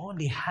can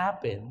only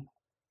happen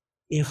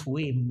if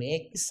we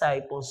make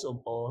disciples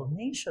of all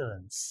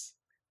nations.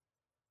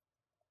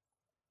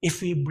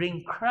 If we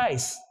bring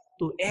Christ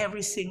to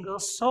every single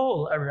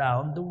soul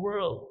around the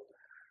world,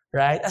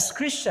 right? As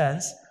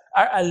Christians,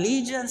 our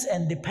allegiance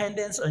and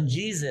dependence on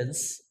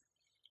Jesus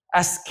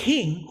as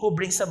King who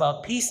brings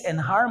about peace and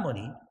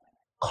harmony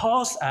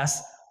calls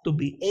us to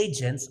be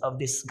agents of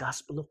this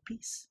gospel of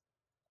peace.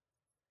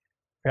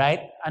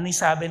 Right? Ano yung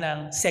sabi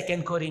ng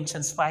 2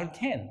 Corinthians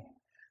 5:10?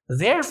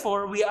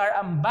 Therefore, we are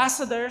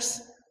ambassadors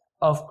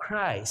of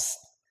Christ.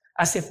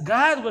 As if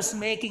God was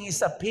making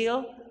His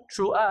appeal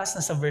through us,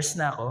 nasa verse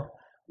na ako,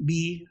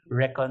 be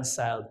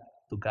reconciled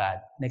to God.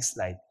 Next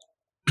slide.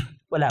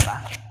 Wala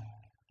ba?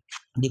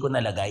 Hindi ko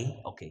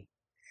nalagay? Okay.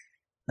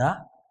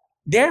 Na?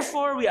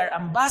 Therefore, we are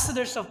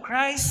ambassadors of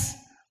Christ,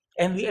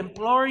 and we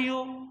implore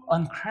you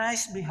on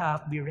Christ's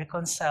behalf, be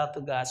reconciled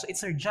to God. So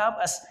it's our job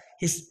as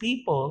His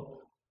people,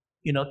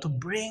 to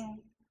bring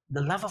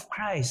the love of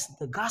Christ,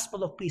 the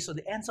gospel of peace to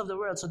the ends of the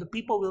world so the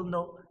people will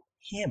know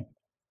Him.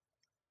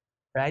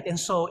 Right? And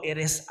so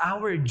it is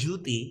our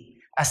duty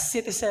as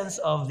citizens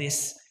of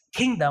this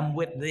kingdom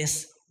with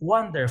this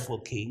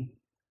wonderful King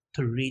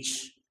to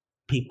reach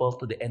people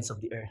to the ends of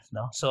the earth.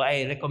 No? So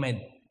I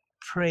recommend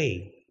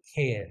pray,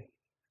 care,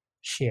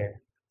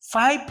 share.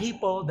 5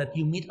 people that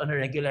you meet on a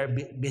regular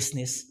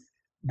business,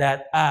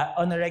 that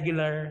on a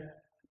regular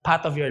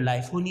part of your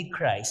life who need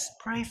Christ,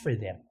 pray for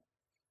them.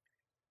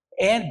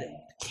 And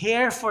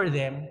care for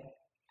them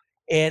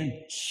and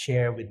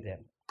share with them.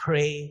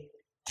 Pray,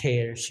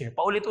 care, share.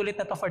 Paulit-ulit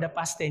na to for the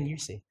past 10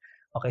 years.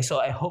 Okay, so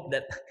I hope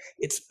that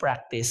it's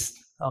practiced.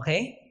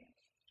 Okay?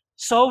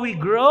 So we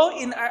grow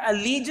in our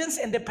allegiance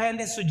and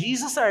dependence to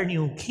Jesus, our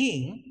new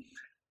King,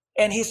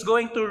 and He's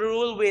going to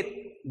rule with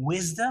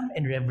wisdom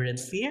and reverent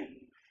fear.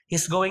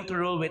 He's going to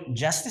rule with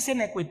justice and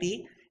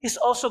equity. He's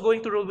also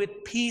going to rule with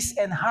peace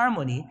and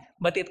harmony,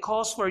 but it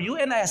calls for you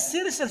and I as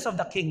citizens of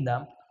the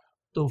kingdom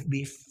to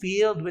be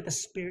filled with the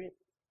Spirit.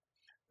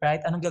 Right?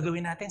 Anong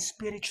gagawin natin?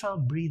 Spiritual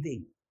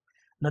breathing.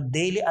 Na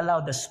daily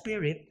allow the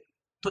Spirit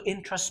to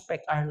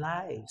introspect our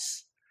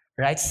lives.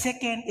 Right?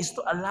 Second is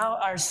to allow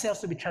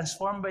ourselves to be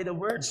transformed by the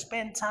Word.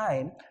 Spend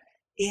time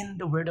in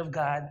the Word of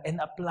God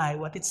and apply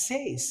what it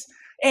says.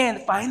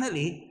 And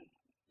finally,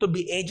 to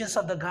be agents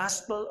of the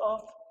gospel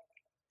of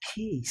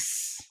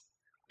peace.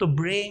 To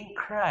bring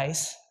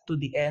Christ to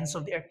the ends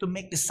of the earth. To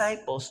make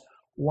disciples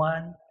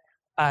one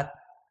at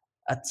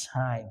a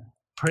time.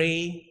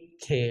 Pray,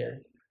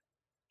 care,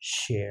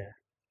 share.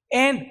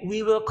 And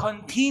we will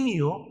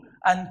continue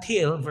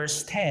until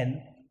verse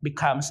 10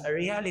 becomes a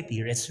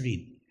reality. Let's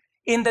read.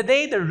 In the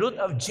day the root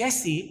of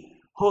Jesse,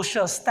 who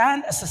shall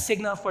stand as a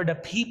signal for the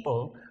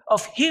people,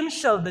 of him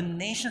shall the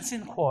nations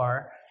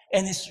inquire,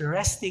 and his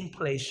resting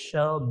place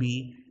shall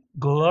be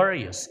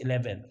glorious.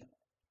 11.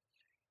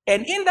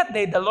 And in that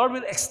day the Lord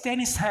will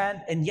extend his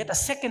hand, and yet a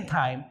second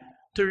time,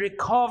 to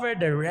recover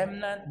the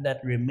remnant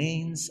that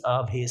remains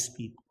of his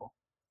people.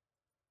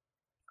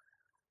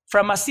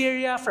 From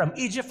Assyria, from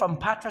Egypt, from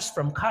Patras,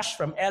 from Cush,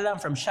 from Elam,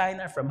 from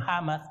Shinar, from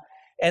Hamath,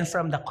 and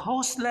from the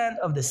coastland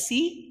of the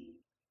sea,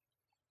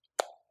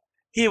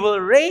 he will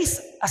raise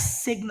a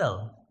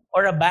signal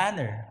or a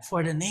banner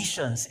for the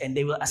nations, and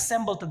they will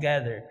assemble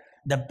together,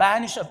 the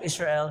banished of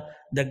Israel,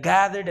 the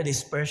gathered, the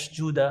dispersed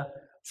Judah,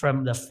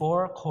 from the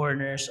four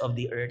corners of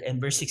the earth.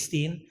 And verse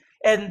 16,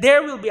 and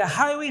there will be a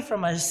highway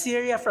from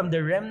Assyria, from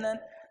the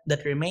remnant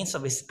that remains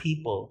of his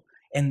people,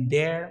 and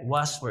there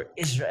was for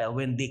Israel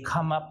when they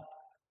come up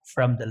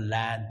from the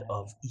land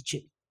of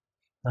Egypt.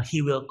 Now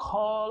he will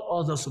call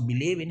all those who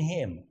believe in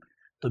him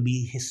to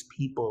be his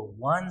people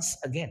once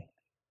again.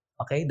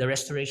 Okay, the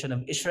restoration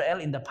of Israel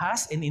in the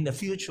past and in the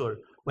future,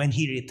 when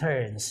he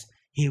returns,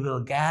 he will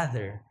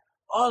gather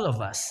all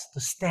of us to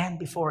stand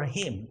before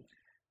him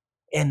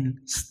and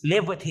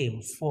live with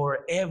him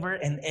forever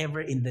and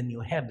ever in the new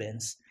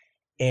heavens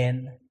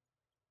and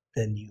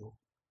the new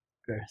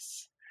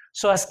earth.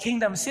 So as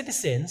kingdom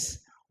citizens,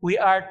 we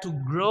are to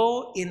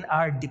grow in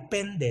our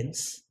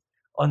dependence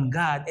on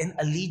God and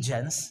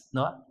allegiance,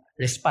 no?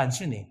 Response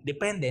yun eh.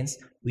 Dependence,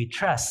 we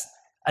trust.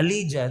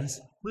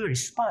 Allegiance, we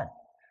respond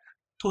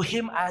to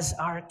him as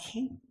our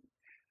king,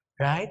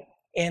 right?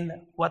 And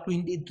what we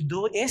need to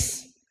do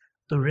is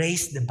to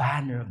raise the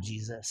banner of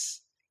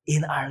Jesus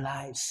in our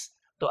lives,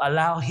 to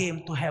allow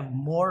him to have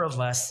more of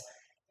us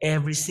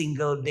every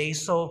single day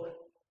so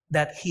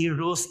that he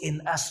rules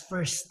in us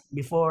first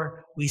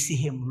before we see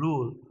him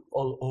rule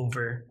all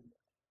over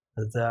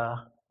the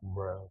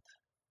world,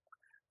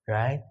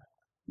 right?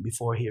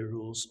 Before he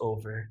rules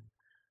over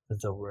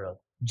the world.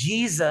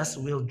 Jesus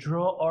will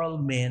draw all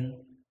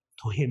men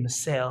to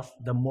himself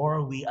the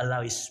more we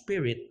allow his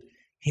spirit,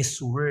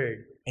 his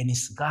word, and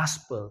his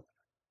gospel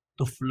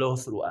to flow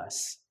through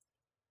us.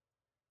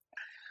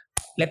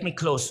 Let me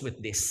close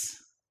with this.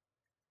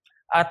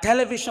 A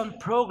television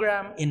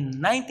program in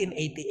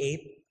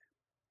 1988,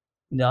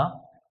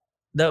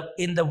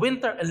 in the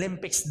Winter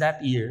Olympics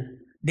that year,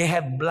 they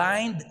have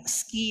blind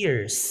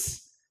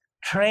skiers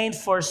trained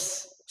for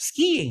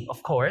skiing,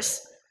 of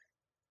course.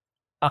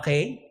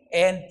 Okay?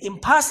 And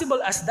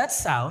impossible as that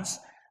sounds,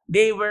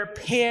 they were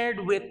paired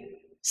with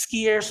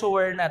skiers who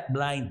were not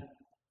blind.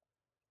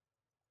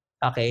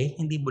 Okay?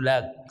 Hindi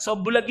bulag. So,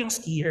 bulag yung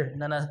skier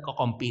na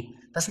nako-compete.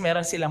 Tapos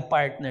meron silang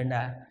partner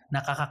na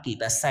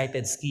nakakakita,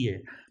 sighted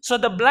skier. So,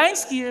 the blind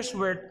skiers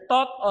were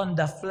taught on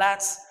the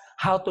flats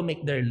how to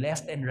make their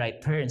left and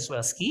right turns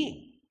while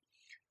skiing.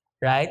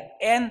 Right?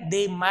 And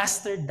they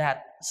mastered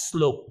that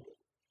slope.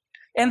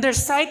 And their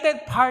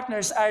sighted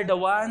partners are the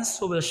ones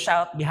who will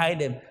shout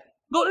behind them,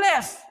 go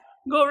left,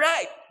 go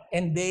right.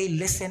 And they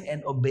listen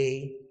and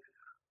obey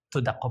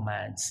to the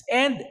commands.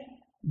 And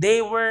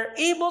they were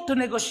able to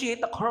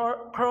negotiate a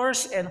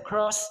course and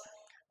cross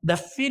the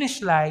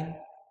finish line,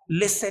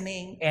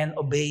 listening and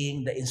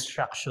obeying the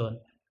instruction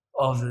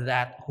of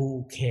that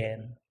who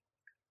can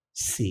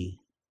see.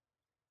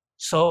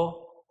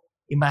 So,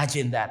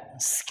 imagine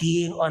that,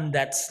 skiing on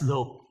that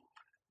slope,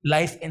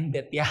 life and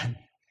death yan.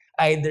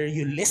 Either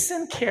you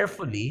listen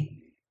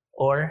carefully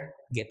or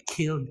get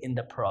killed in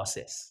the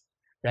process,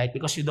 right?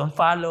 Because you don't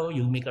follow,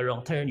 you make a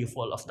wrong turn, you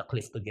fall off the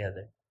cliff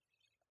together.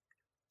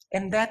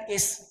 And that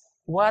is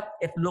what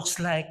it looks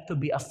like to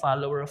be a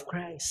follower of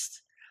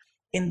Christ.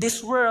 In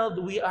this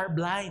world, we are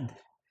blind.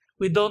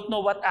 We don't know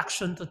what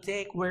action to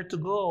take, where to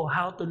go,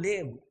 how to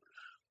live.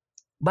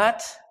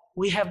 But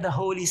we have the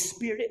Holy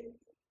Spirit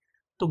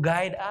to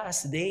guide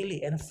us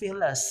daily and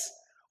fill us.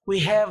 We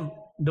have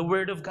the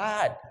Word of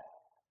God,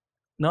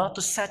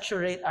 to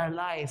saturate our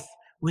life.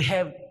 We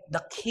have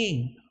the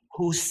King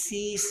who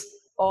sees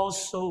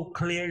also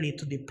clearly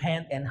to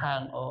depend and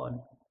hang on.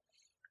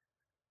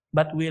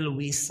 But will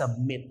we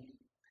submit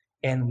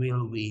and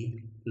will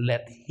we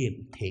let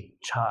him take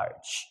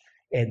charge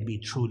and be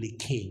truly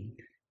King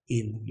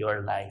in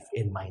your life,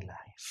 in my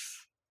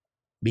life?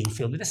 Being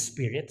filled with the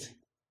Spirit,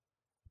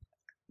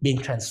 being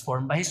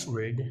transformed by his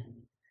word,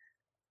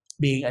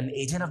 being an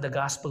agent of the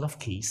gospel of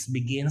peace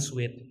begins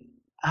with,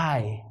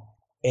 I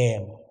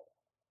am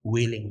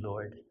willing,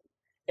 Lord.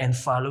 And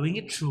following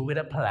it through with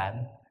a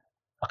plan,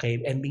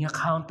 okay, and being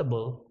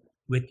accountable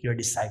with your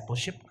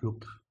discipleship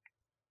group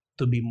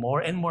to be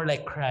more and more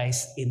like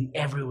Christ in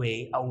every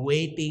way,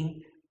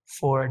 awaiting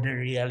for the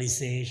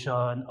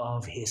realization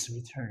of his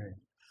return.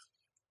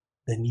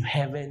 The new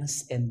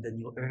heavens and the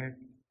new earth,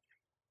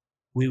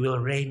 we will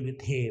reign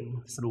with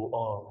him through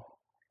all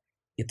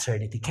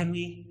eternity. Can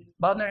we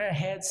bow our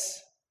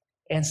heads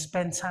and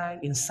spend time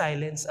in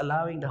silence,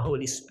 allowing the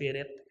Holy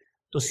Spirit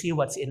to see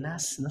what's in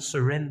us.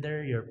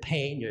 Surrender your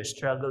pain, your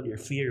struggle, your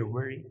fear, your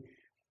worry.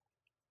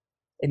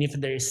 And if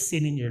there is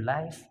sin in your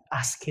life,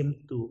 ask Him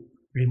to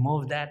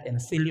remove that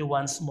and fill you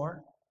once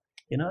more.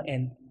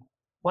 And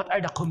what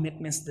are the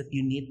commitments that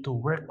you need to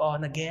work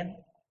on again?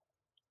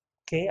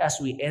 Okay, as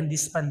we end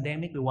this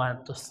pandemic, we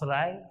want to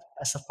thrive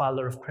as a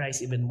follower of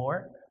Christ even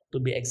more, to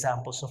be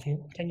examples of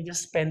Him. Can you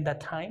just spend that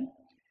time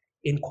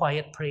in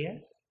quiet prayer?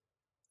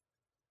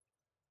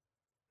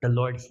 The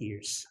Lord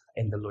hears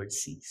and the Lord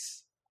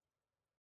sees.